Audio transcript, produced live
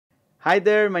Hi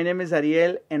there, my name is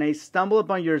Ariel, and I stumbled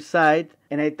upon your site,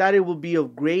 and I thought it would be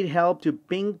of great help to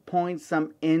pinpoint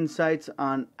some insights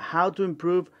on how to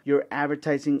improve your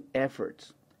advertising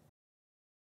efforts.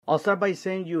 I'll start by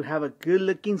saying you have a good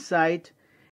looking site,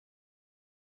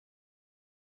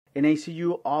 and I see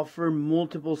you offer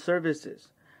multiple services.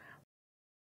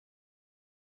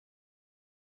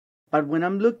 But when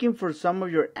I'm looking for some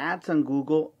of your ads on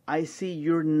Google, I see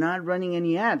you're not running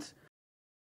any ads.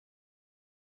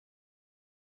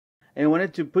 And I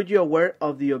wanted to put you aware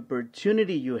of the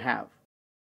opportunity you have.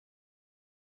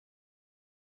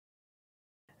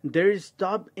 There is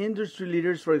top industry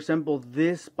leaders, for example,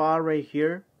 this spa right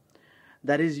here,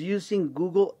 that is using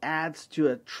Google Ads to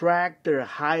attract their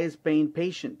highest paying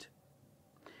patient.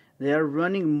 They are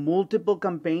running multiple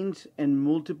campaigns and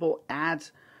multiple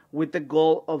ads with the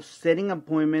goal of setting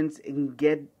appointments and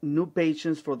get new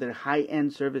patients for their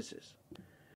high-end services.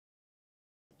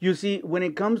 You see, when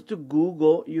it comes to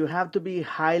Google, you have to be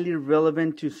highly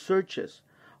relevant to searches.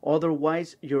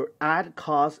 Otherwise, your ad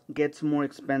cost gets more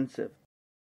expensive.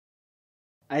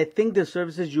 I think the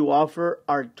services you offer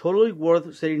are totally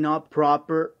worth setting up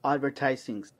proper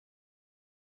advertising.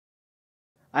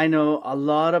 I know a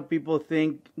lot of people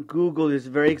think Google is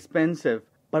very expensive,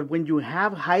 but when you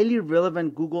have highly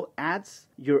relevant Google ads,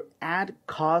 your ad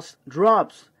cost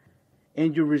drops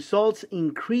and your results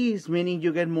increase, meaning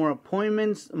you get more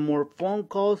appointments, more phone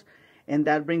calls, and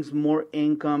that brings more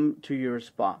income to your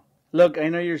spa. Look, I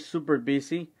know you're super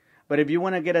busy, but if you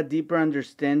want to get a deeper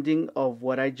understanding of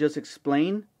what I just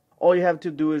explained, all you have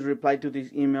to do is reply to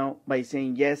this email by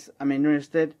saying, yes, I'm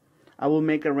interested. I will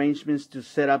make arrangements to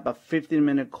set up a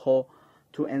 15-minute call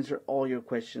to answer all your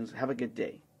questions. Have a good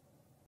day.